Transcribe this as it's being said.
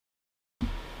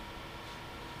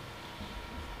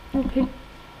Okay.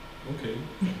 Okay.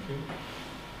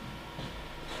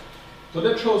 So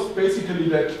that shows basically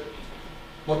that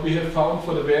what we have found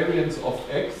for the variance of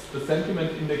X, the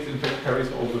sentiment index in fact carries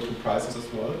over to prices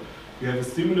as well. We have a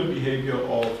similar behavior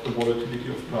of the volatility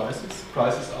of prices.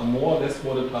 Prices are more or less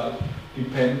volatile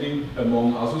depending,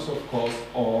 among others of course,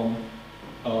 on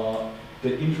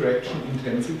the interaction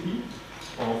intensity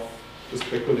of the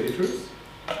speculators.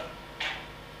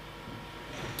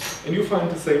 And you find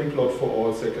the same plot for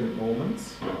all second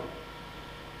moments.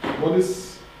 What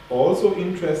is also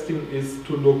interesting is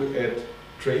to look at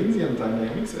transient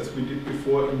dynamics, as we did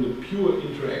before in the pure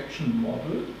interaction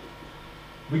model.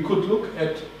 We could look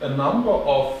at a number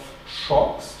of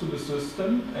shocks to the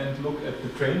system and look at the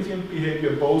transient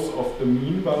behavior both of the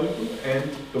mean value and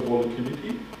the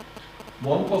volatility.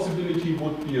 One possibility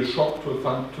would be a shock to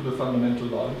the fundamental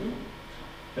value,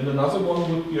 and another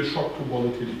one would be a shock to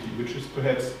volatility, which is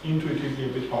perhaps intuitively a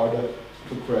bit harder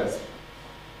to grasp.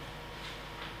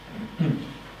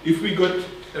 If we get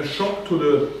a shock to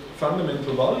the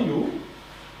fundamental value,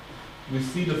 we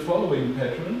see the following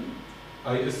pattern.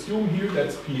 I assume here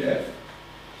that's PF,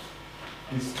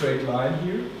 this straight line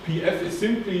here. PF is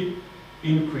simply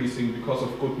increasing because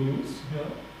of good news.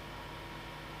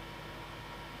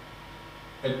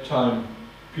 At time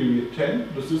period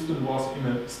 10, the system was in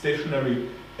a stationary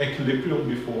equilibrium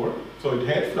before, so it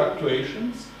had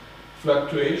fluctuations.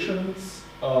 Fluctuations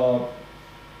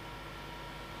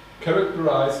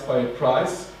characterized by a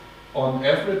price on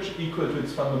average equal to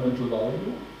its fundamental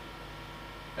value,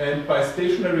 and by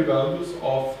stationary values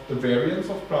of the variance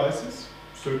of prices,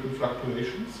 certain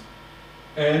fluctuations,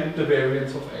 and the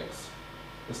variance of X,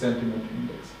 the sentiment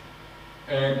index.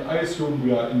 And I assume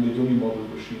we are in the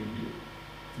unimodal regime here.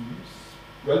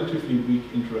 Relatively weak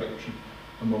interaction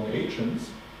among agents.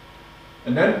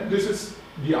 And then this is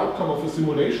the outcome of a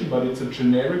simulation, but it's a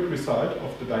generic result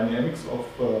of the dynamics of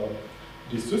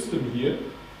the system here.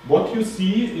 What you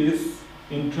see is,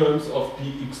 in terms of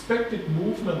the expected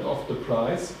movement of the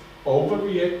price,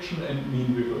 overreaction and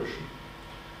mean reversion,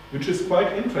 which is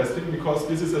quite interesting because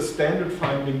this is a standard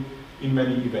finding in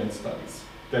many event studies,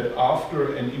 that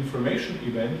after an information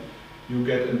event you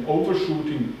get an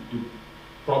overshooting. You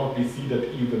probably see that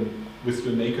even with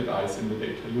your naked eyes in the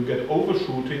data. You get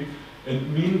overshooting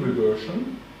and mean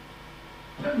reversion,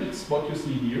 and it's what you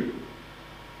see here.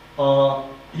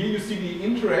 Here you see the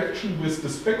interaction with the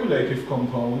speculative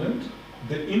component.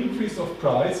 The increase of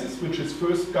prices, which is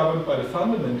first governed by the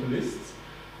fundamentalists,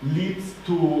 leads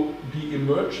to the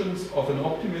emergence of an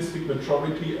optimistic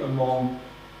majority among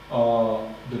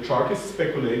the chartist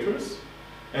speculators,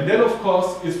 and that of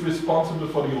course is responsible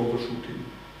for the overshooting.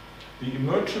 The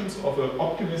emergence of an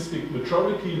optimistic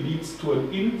majority leads to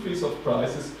an increase of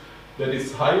prices that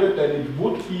is higher than it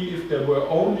would be if there were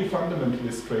only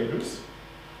fundamentalist traders.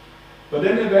 But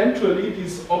then eventually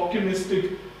this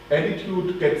optimistic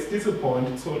attitude gets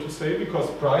disappointed, so to say, because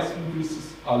price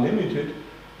increases are limited,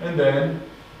 and then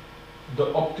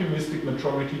the optimistic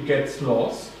majority gets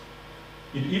lost.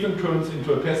 It even turns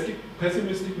into a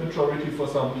pessimistic majority for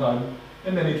some time,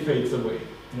 and then it fades away.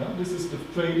 Yeah? This is the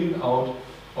fading out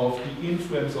of the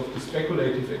influence of the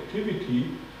speculative activity,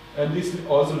 and this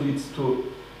also leads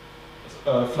to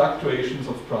fluctuations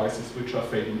of prices which are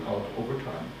fading out over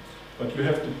time. But you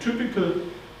have the typical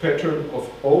pattern of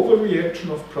overreaction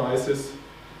of prices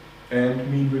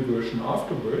and mean reversion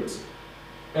afterwards.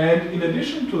 And in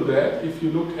addition to that, if you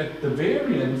look at the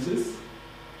variances,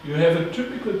 you have a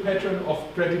typical pattern of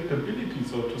predictability,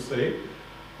 so to say,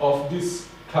 of this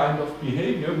kind of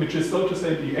behavior, which is, so to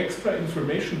say, the extra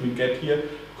information we get here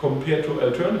compared to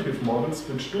alternative models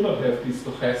which do not have this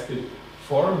stochastic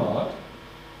format.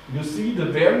 You see the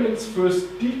variance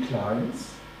first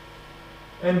declines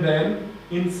and then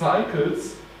in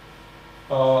cycles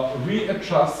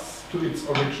readjusts to its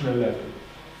original level.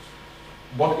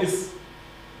 What is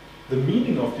the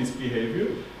meaning of this behavior?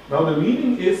 Now the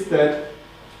meaning is that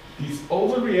this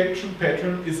overreaction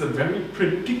pattern is a very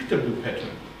predictable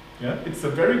pattern. Yeah? It's a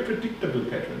very predictable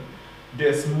pattern.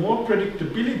 There's more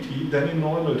predictability than in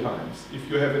normal times. If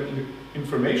you have an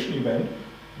information event,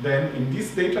 then in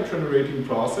this data generating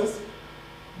process,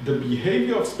 the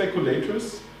behavior of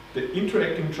speculators, the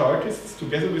interacting chartists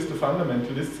together with the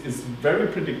fundamentalists is very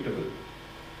predictable.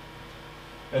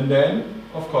 And then,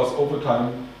 of course, over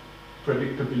time,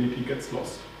 predictability gets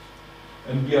lost.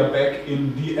 And we are back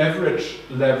in the average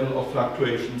level of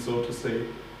fluctuation, so to say,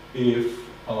 if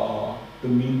the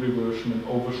mean reversion and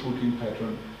overshooting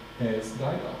pattern has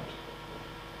died out.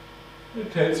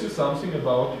 It tells you something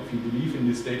about, if you believe in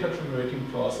this data generating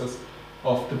process,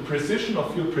 of the precision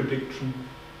of your prediction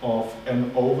of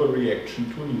an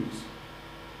overreaction to news.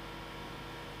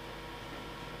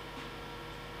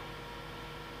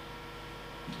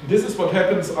 this is what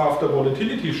happens after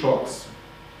volatility shocks.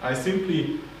 I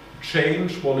simply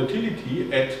change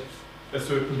volatility at a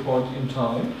certain point in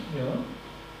time. Yeah.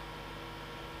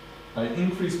 I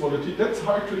increase volatility. That's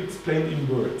hard to explain in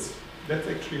words. That's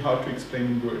actually hard to explain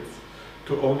in words.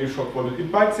 To only shock volatility.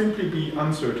 It might simply be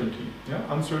uncertainty. Yeah?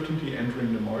 Uncertainty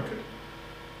entering the market.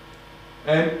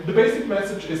 And the basic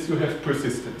message is you have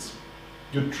persistence.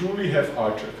 You truly have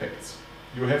arch effects.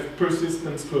 You have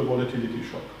persistence to a volatility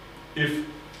shock. If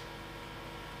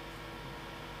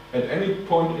at any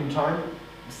point in time,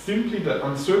 simply the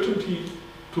uncertainty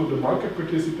to the market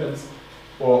participants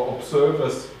or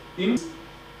observers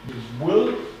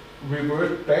will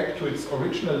revert back to its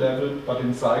original level, but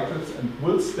in cycles, and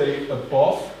will stay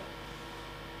above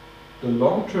the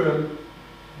long-term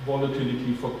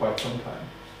volatility for quite some time.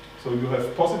 So you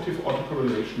have positive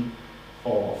autocorrelation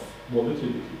of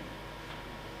volatility.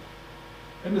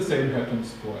 And the same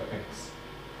happens for X.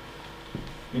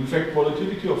 In fact,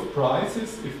 volatility of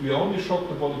prices, if we only shock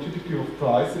the volatility of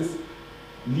prices,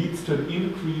 leads to an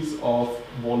increase of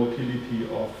volatility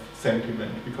of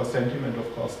sentiment, because sentiment,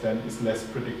 of course, then is less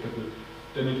predictable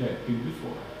than it had been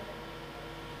before.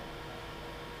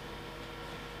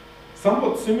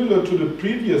 Somewhat similar to the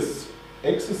previous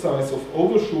exercise of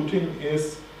overshooting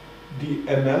is the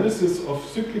analysis of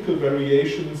cyclical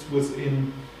variations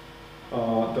within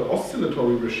the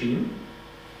oscillatory regime.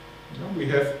 We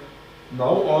have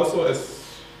now also, as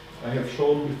I have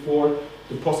shown before,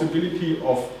 the possibility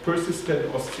of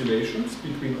persistent oscillations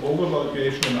between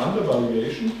overvaluation and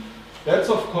undervaluation. That's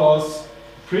of course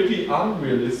pretty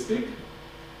unrealistic.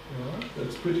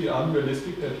 That's pretty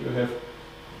unrealistic that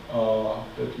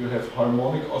you have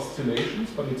harmonic oscillations,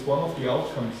 but it's one of the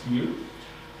outcomes here.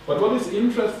 But what is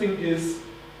interesting is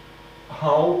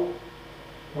how,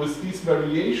 with these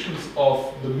variations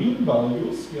of the mean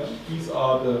values, these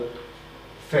are the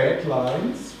fat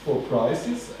lines for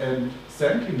prices and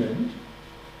sentiment,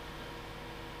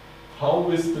 how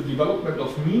with the development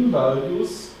of mean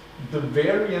values, the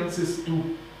variances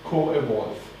do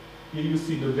co-evolve. Here you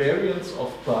see the variance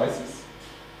of prices,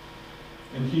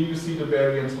 and here you see the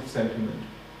variance of sentiment.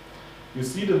 You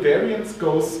see the variance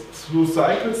goes through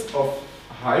cycles of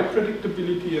high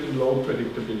predictability and low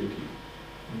predictability.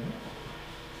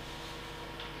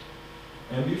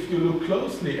 And if you look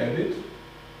closely at it,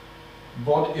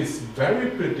 what is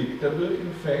very predictable,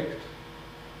 in fact,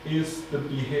 is the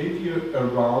behavior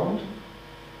around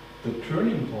the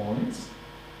turning points.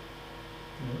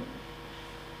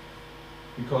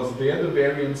 Because there the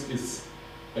variance is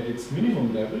at its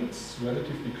minimum level, it's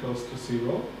relatively close to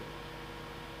zero.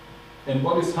 And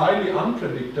what is highly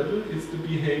unpredictable is the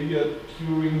behavior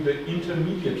during the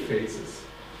intermediate phases.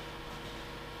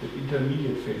 The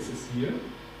intermediate phases here.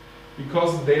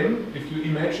 Because then, if you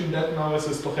imagine that now as a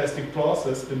stochastic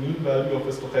process, the mean value of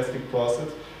a stochastic process,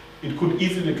 it could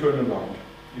easily turn around.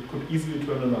 It could easily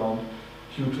turn around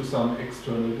due to some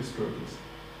external disturbance.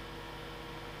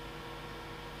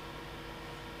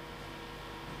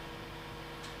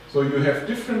 So you have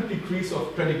different degrees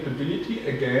of predictability,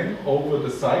 again, over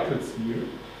the cycles here.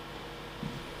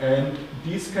 And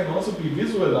these can also be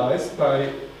visualized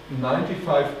by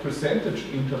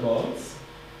 95% intervals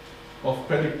of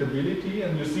predictability.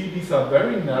 And you see these are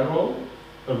very narrow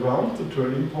around the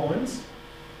turning points.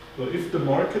 So if the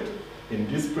market, in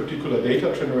this particular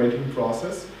data generating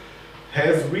process,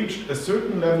 has reached a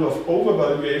certain level of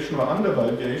overvaluation or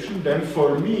undervaluation, then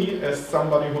for me, as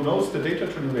somebody who knows the data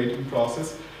generating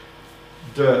process,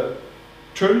 the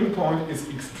turning point is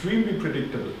extremely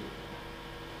predictable.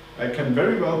 I can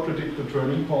very well predict the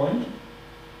turning point,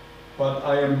 but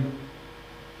I am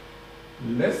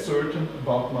less certain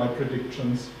about my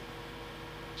predictions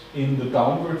in the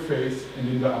downward phase and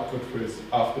in the upward phase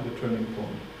after the turning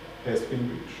point has been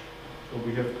reached. So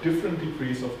we have different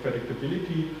degrees of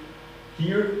predictability.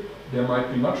 Here there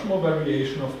might be much more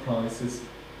variation of prices,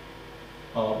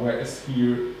 whereas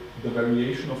here the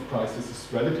variation of prices is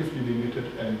relatively limited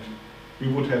and we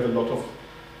would have a lot of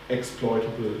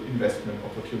exploitable investment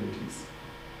opportunities.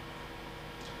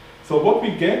 So what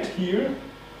we get here,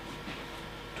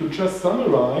 to just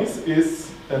summarize,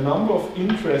 is a number of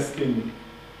interesting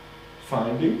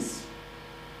findings.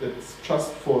 That's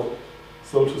just for,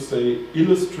 so to say,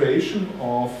 illustration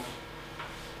of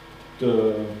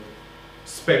the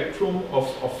spectrum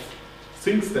of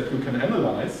things that you can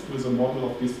analyze with a model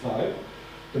of this type.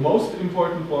 The most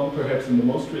important one, perhaps, and the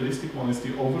most realistic one, is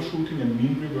the overshooting and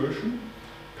mean reversion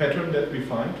pattern that we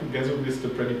find together with the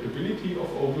predictability of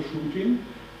overshooting.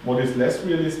 What is less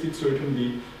realistic,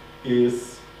 certainly,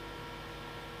 is,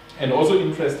 and also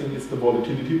interesting, is the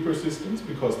volatility persistence,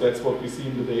 because that's what we see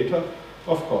in the data.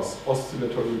 Of course,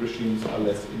 oscillatory regimes are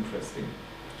less interesting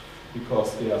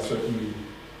because they are certainly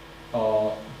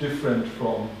different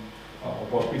from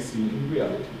what we see in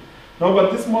reality. No,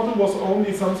 but this model was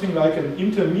only something like an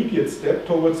intermediate step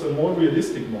towards a more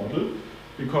realistic model,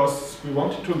 because we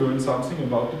wanted to learn something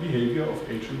about the behavior of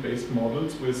agent-based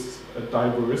models with a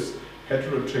diverse,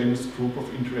 heterogeneous group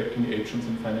of interacting agents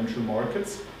in financial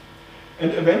markets.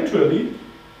 And eventually,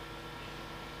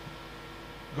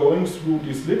 going through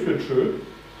this literature,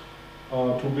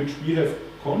 to which we have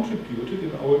contributed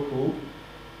in our group,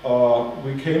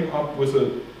 we came up with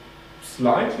a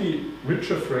slightly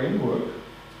richer framework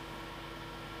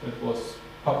that was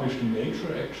published in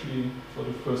Nature actually for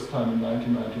the first time in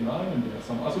 1999, and there are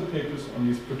some other papers on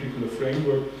this particular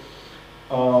framework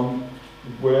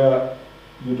where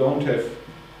you don't have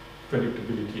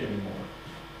predictability anymore.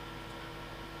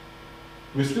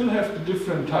 We still have the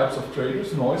different types of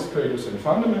traders, noise traders and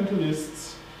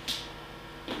fundamentalists.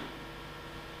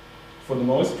 For the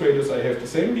noise traders, I have the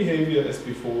same behavior as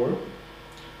before.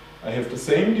 I have the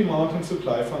same demand and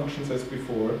supply functions as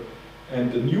before.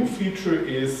 And the new feature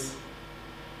is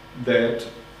that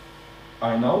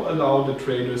I now allow the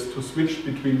traders to switch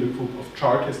between the group of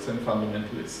chartists and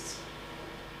fundamentalists.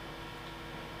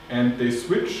 And they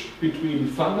switch between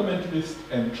fundamentalist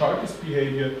and chartist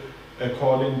behavior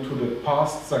according to the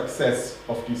past success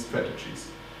of these strategies.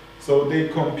 So they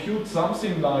compute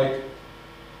something like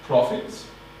profits.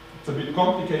 It's a bit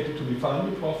complicated to define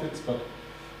the profits, but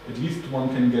at least one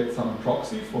can get some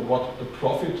proxy for what the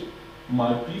profit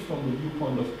might be from the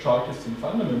viewpoint of chartists and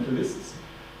fundamentalists.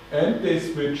 And they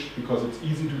switch, because it's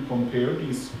easy to compare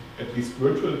these, at least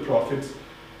virtual profits,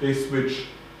 they switch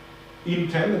in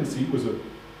tendency with a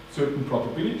certain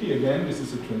probability. Again, this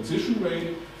is a transition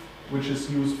rate, which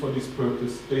is used for this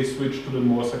purpose. They switch to the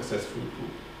more successful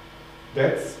group.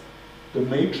 That's the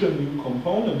major new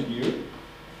component here.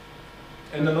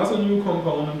 And another new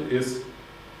component is,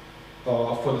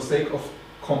 for the sake of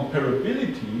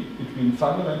comparability between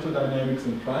fundamental dynamics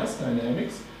and price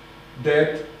dynamics,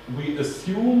 that we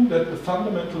assume that the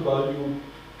fundamental value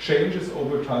changes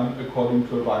over time according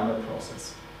to a Wiener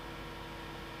process.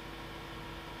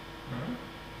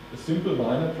 A simple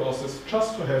Wiener process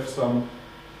just to have some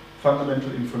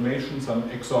fundamental information, some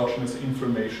exogenous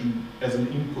information as an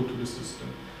input to the system,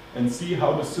 and see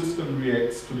how the system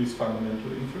reacts to this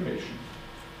fundamental information.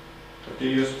 But do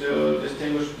you still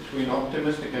distinguish between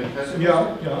optimistic and pessimistic?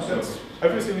 Yeah,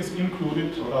 everything is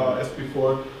included as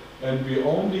before, and we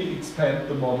only expand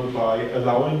the model by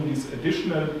allowing this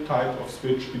additional type of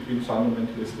switch between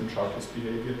fundamentalist and chartist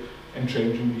behavior and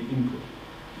changing the input.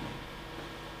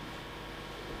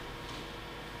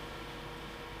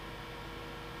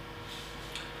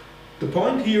 The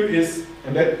point here is,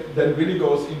 and that really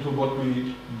goes into what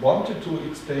we wanted to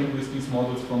explain with these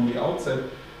models from the outset,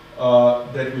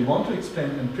 that we want to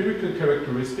explain empirical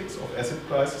characteristics of asset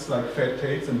prices like fat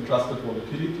tails and clustered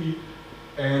volatility,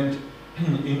 and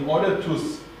in order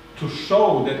to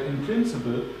show that in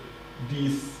principle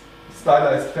these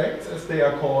stylized facts, as they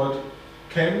are called,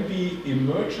 can be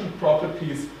emergent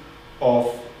properties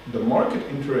of the market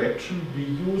interaction, we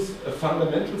use a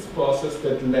fundamentals process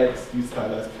that lacks these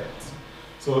stylized facts.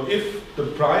 So if the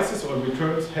prices or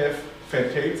returns have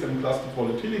fat tails and clustered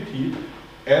volatility,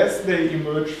 as they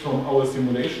emerge from our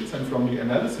simulations and from the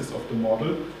analysis of the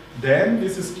model, then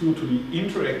this is due to the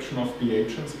interaction of the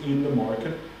agents in the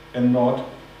market and not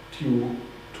due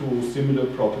to similar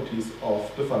properties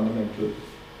of the fundamental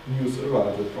news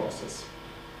arrival process.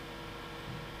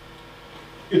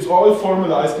 It's all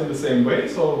formalized in the same way,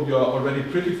 so we are already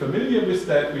pretty familiar with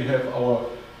that. We have our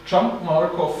jump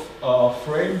Markov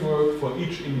framework for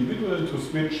each individual to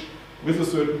switch with a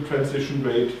certain transition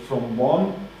rate from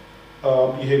one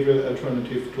behavioral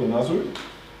alternative to another.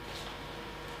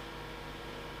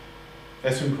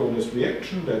 Asynchronous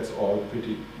reaction, that's all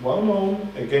pretty well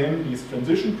known. Again, these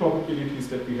transition probabilities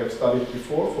that we have studied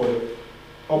before for the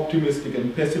optimistic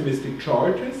and pessimistic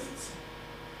chartists.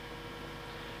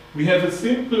 We have a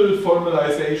simple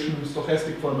formalization,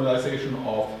 stochastic formalization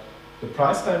of the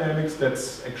price dynamics.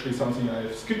 That's actually something I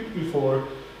have skipped before.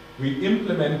 We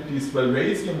implement these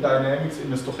Walrasian dynamics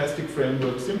in a stochastic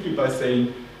framework simply by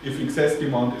saying if excess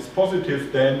demand is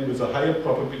positive, then with a higher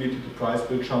probability the price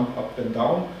will jump up and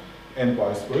down, and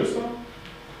vice versa.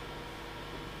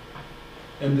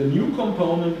 And the new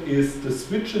component is the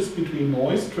switches between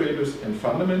noise traders and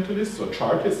fundamentalists, or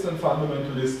chartists and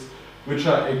fundamentalists, which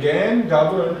are again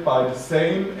governed by the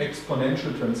same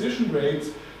exponential transition rates,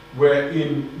 where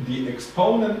in the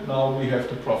exponent now we have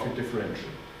the profit differential,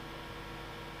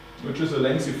 which is a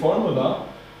lengthy formula.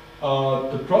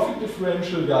 The profit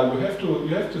differential, you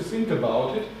have to think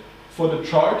about it. for the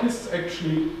chartists,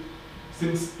 actually,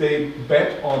 since they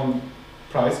bet on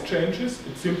price changes,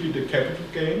 it's simply the capital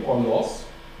gain or loss.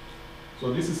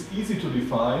 So this is easy to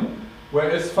define,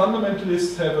 whereas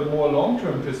fundamentalists have a more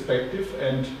long-term perspective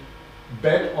and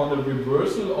bet on a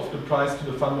reversal of the price to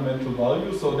the fundamental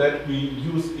value, so that we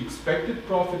use expected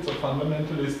profits of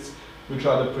fundamentalists, which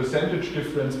are the percentage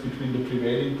difference between the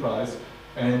prevailing price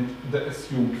and the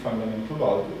assumed fundamental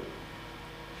value.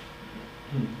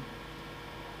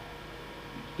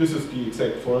 This is the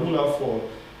exact formula for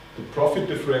the profit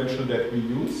differential that we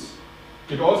use.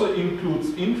 It also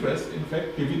includes interest, in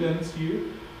fact, dividends here.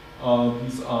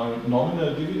 These are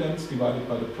nominal dividends divided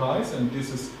by the price, and this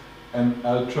is an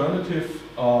alternative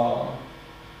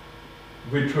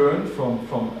return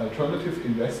from alternative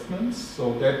investments.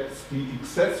 So that's the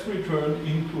excess return,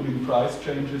 including price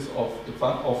changes of the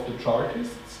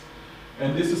chartists.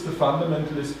 And this is the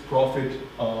fundamentalist profit,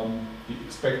 the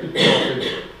expected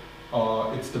profit.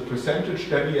 It's the percentage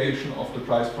deviation of the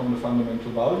price from the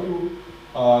fundamental value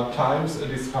times a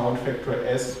discount factor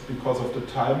S, because of the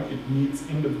time it needs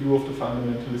in the view of the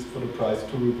fundamentalist for the price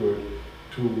to revert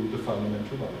to the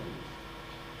fundamental value.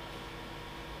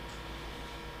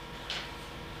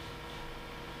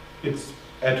 It's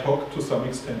ad hoc to some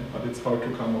extent, but it's hard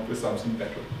to come up with something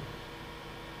better.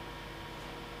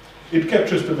 It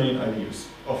captures the main ideas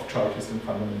of chartist and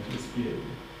fundamentalist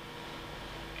behavior.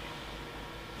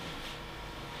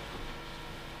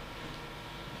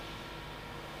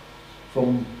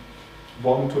 From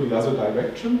one to the other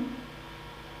direction.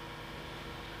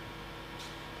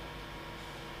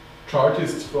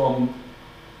 Chartists from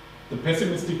the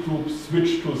pessimistic group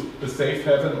switch to the safe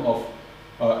haven of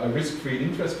a risk-free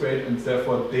interest rate, and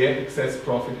therefore their excess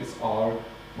profit is R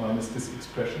minus this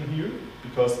expression here,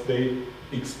 because they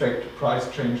expect price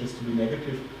changes to be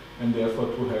negative and therefore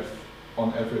to have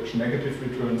on average negative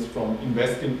returns from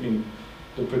investing in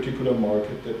the particular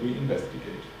market that we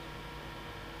investigate.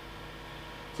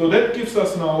 So that gives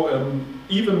us now an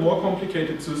even more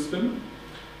complicated system.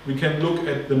 We can look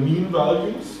at the mean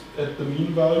values, and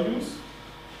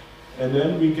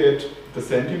then we get the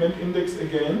sentiment index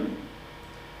again.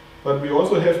 But we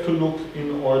also have to look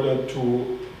in order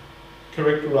to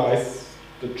characterize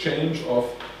the change of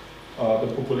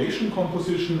the population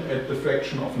composition at the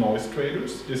fraction of noise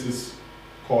traders. This is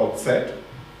called Z.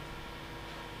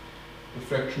 The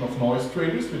fraction of noise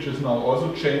traders, which is now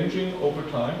also changing over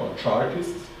time, or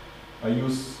chartists. I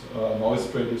use noise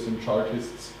traders and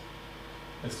chartists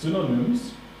as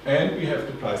synonyms. And we have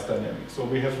the price dynamic. So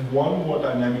we have one more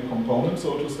dynamic component,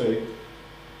 so to say.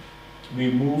 We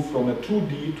move from a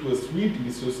 2D to a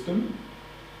 3D system.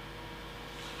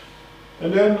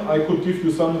 And then I could give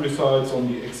you some results on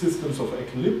the existence of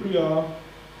equilibria.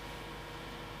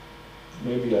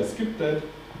 Maybe I skipped that.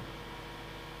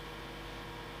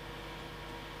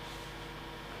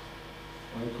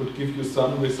 I could give you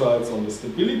some results on the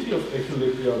stability of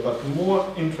equilibria, but more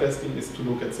interesting is to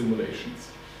look at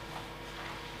simulations.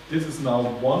 This is now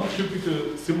one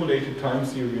typical simulated time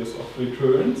series of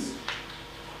returns.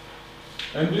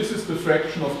 And this is the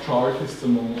fraction of chartists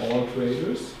among all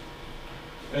traders.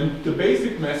 And the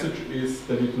basic message is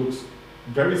that it looks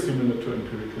very similar to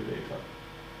empirical data.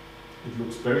 It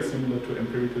looks very similar to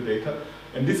empirical data.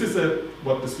 And this is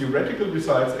what the theoretical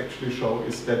results actually show,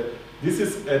 is that this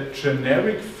is a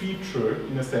generic feature,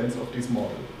 in a sense, of this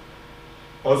model.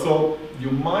 Also, you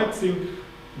might think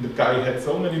the guy had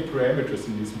so many parameters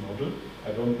in this model.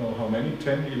 I don't know how many,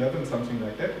 10, 11, something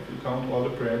like that, if you count all the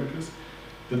parameters.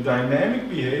 The dynamic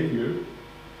behavior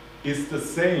is the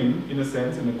same, in a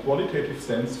sense, in a qualitative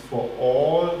sense, for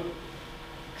all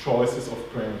choices of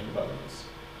parameter values.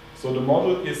 So the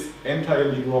model is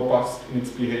entirely robust in its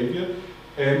behavior,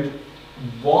 and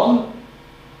one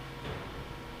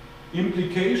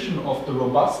implication of the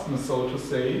robustness, so to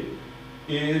say,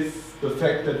 is the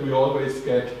fact that we always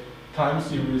get time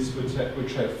series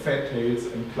which have fat tails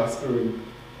and clustering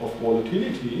of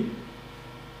volatility.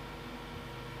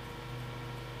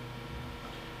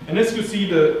 And as you see,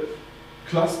 the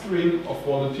clustering of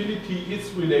volatility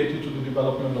is related to the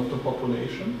development of the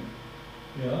population.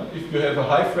 Yeah? If you have a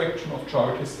high fraction of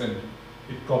chartists, and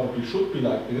it probably should be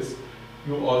like this,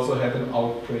 you also have an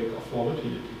outbreak of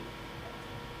volatility.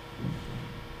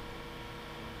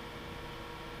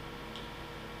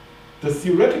 The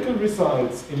theoretical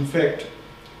results, in fact,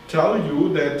 tell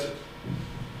you that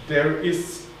there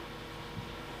is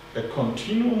a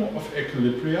continuum of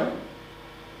equilibria,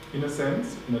 in a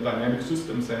sense, in a dynamic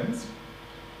system sense,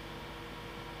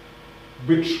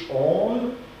 which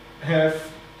all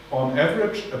have, on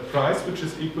average, a price which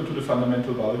is equal to the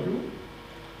fundamental value,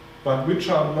 but which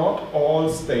are not all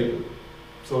stable.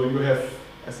 So you have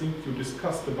I think you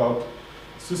discussed about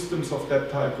systems of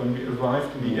that type when we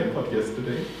arrived in the airport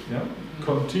yesterday. Yeah?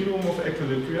 Continuum of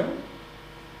equilibria,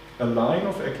 a line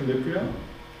of equilibria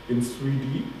in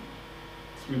 3D,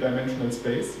 three-dimensional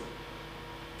space.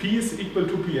 P is equal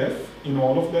to PF in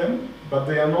all of them, but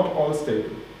they are not all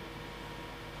stable.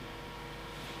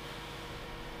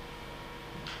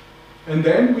 And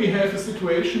then we have a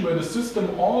situation where the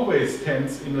system always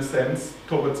tends, in a sense,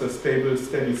 towards a stable,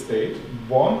 steady state,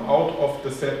 one out of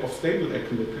the set of stable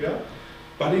equilibria,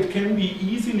 but it can be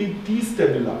easily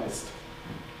destabilized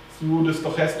through the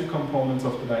stochastic components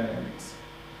of the dynamics.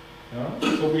 Yeah?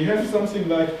 So we have something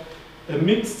like a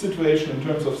mixed situation in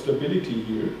terms of stability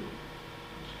here.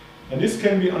 And this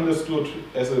can be understood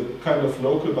as a kind of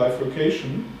local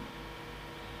bifurcation.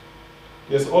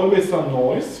 There's always some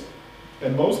noise,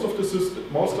 and most of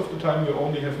the time you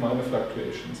only have minor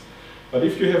fluctuations. But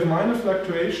if you have minor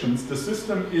fluctuations, the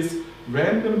system is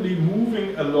randomly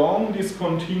moving along this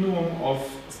continuum of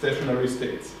stationary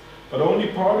states. But only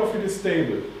part of it is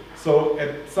stable. So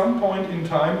at some point in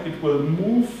time it will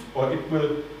move, or it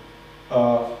will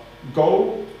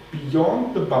go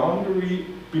beyond the boundary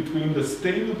between the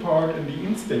stable part and the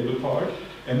unstable part,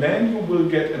 and then you will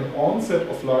get an onset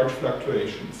of large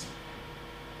fluctuations.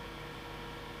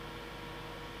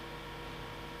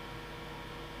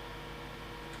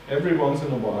 Every once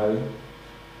in a while,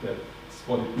 that's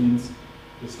what it means,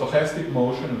 the stochastic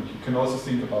motion, and you can also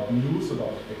think about news,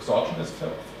 about exogenous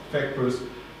factors,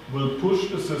 will push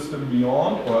the system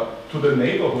beyond or to the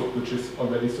neighborhood, which is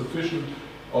already sufficient,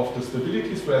 of the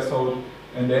stability threshold,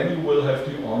 and then you will have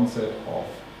the onset of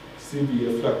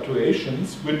severe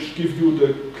fluctuations, which give you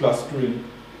the clustering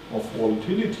of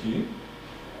volatility.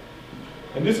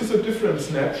 And this is a different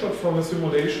snapshot from a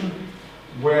simulation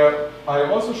where I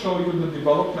also show you the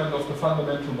development of the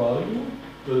fundamental value.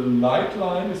 The light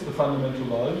line is the fundamental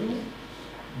value.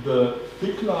 The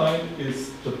thick line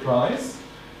is the price.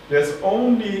 I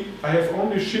have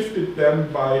only shifted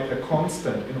them by a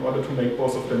constant in order to make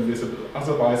both of them visible.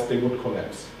 Otherwise they would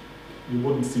collapse. You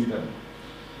wouldn't see them.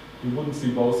 You wouldn't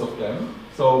see both of them.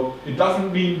 So it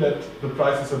doesn't mean that the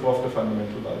price is above the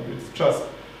fundamental value. It's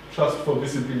just for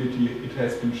visibility, it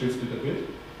has been shifted a bit.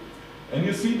 And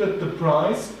you see that the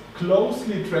price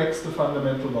closely tracks the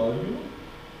fundamental value.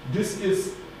 This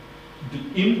is the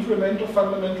increment of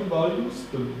fundamental values,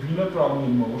 the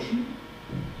Wiener-Brownian motion,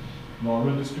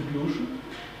 normal distribution,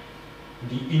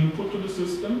 the input to the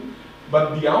system,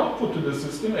 but the output to the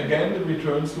system, again, the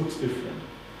returns looks different.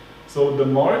 So the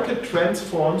market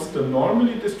transforms the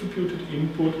normally distributed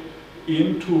input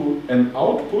into an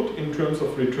output in terms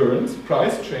of returns,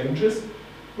 price changes,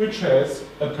 which has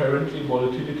apparently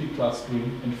volatility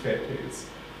clustering and fat tails.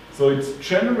 So it's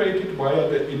generated via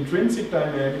the intrinsic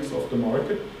dynamics of the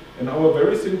market, and our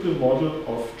very simple model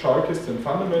of chartists and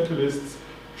fundamentalists,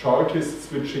 chartists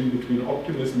switching between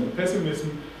optimism and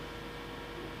pessimism,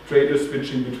 traders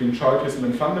switching between chartism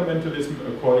and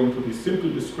fundamentalism according to the simple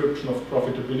description of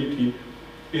profitability,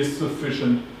 is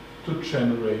sufficient to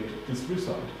generate this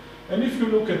result. And if you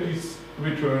look at these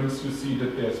returns, you see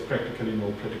that there's practically no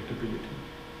predictability.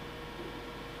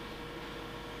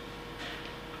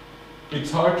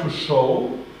 It's hard to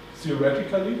show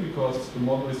theoretically because the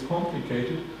model is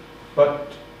complicated,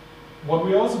 but what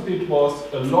we also did was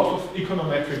a lot of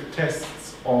econometric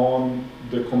tests on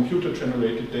the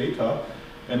computer-generated data,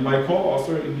 and my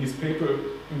co-author in this paper,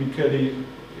 Michele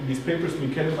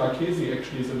Marchesi,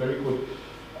 actually is a very good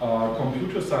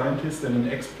computer scientist and an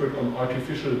expert on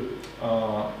artificial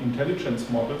intelligence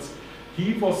models.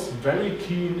 He was very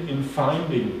keen in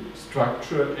finding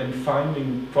structure and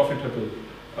finding profitable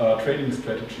trading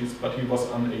strategies, but he was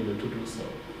unable to do so.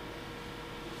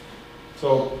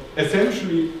 So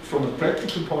essentially, from a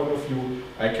practical point of view,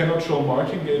 I cannot show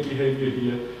martingale behavior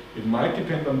here. It might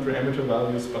depend on parameter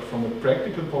values, but from a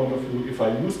practical point of view, if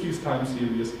I use these time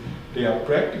series, they are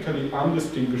practically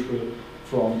undistinguishable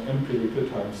from empirical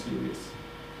time series.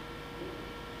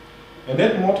 And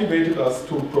that motivated us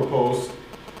to propose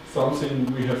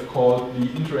something we have called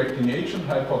the interacting agent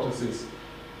hypothesis.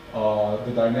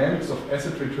 The dynamics of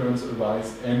asset returns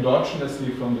arise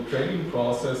endogenously from the trading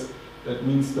process. That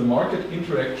means the market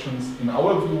interactions, in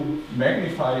our view,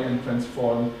 magnify and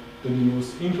transform the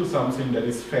news into something that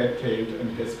is fat-tailed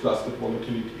and has clustered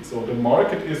volatility. So the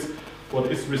market is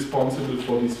what is responsible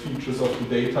for these features of the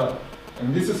data.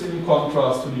 And this is in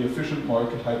contrast to the efficient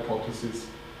market hypothesis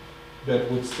that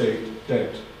would state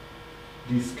that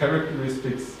these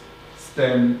characteristics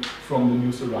stem from the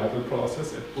news arrival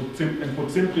process and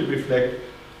would simply reflect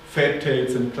fat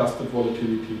tails and clustered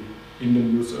volatility in the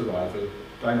news arrival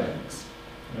dynamics.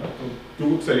 Yeah? So you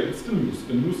would say it's the news.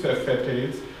 The news have fat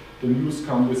tails, the news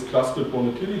come with clustered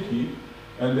volatility,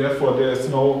 and therefore there's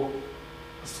no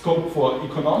scope for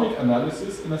economic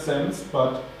analysis in a sense,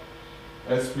 but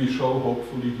as we show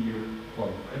hopefully here, or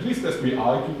at least as we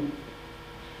argue,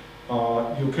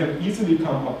 you can easily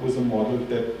come up with a model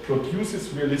that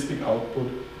produces realistic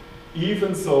output,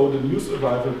 even so the news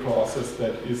arrival process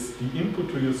that is the input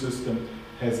to your system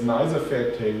has neither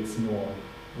fat tails nor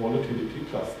volatility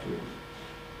clustering.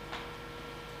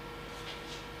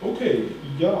 Okay,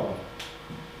 yeah.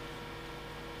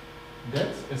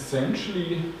 That's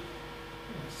essentially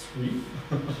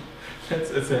that's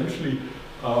essentially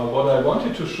what I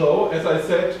wanted to show. As I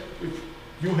said, if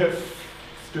you have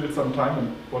still some time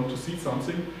and want to see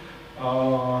something,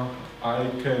 I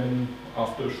can,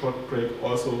 after a short break,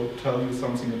 also tell you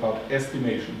something about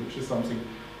estimation, which is something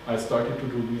I started to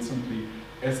do recently,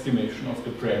 estimation of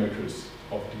the parameters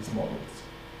of these models.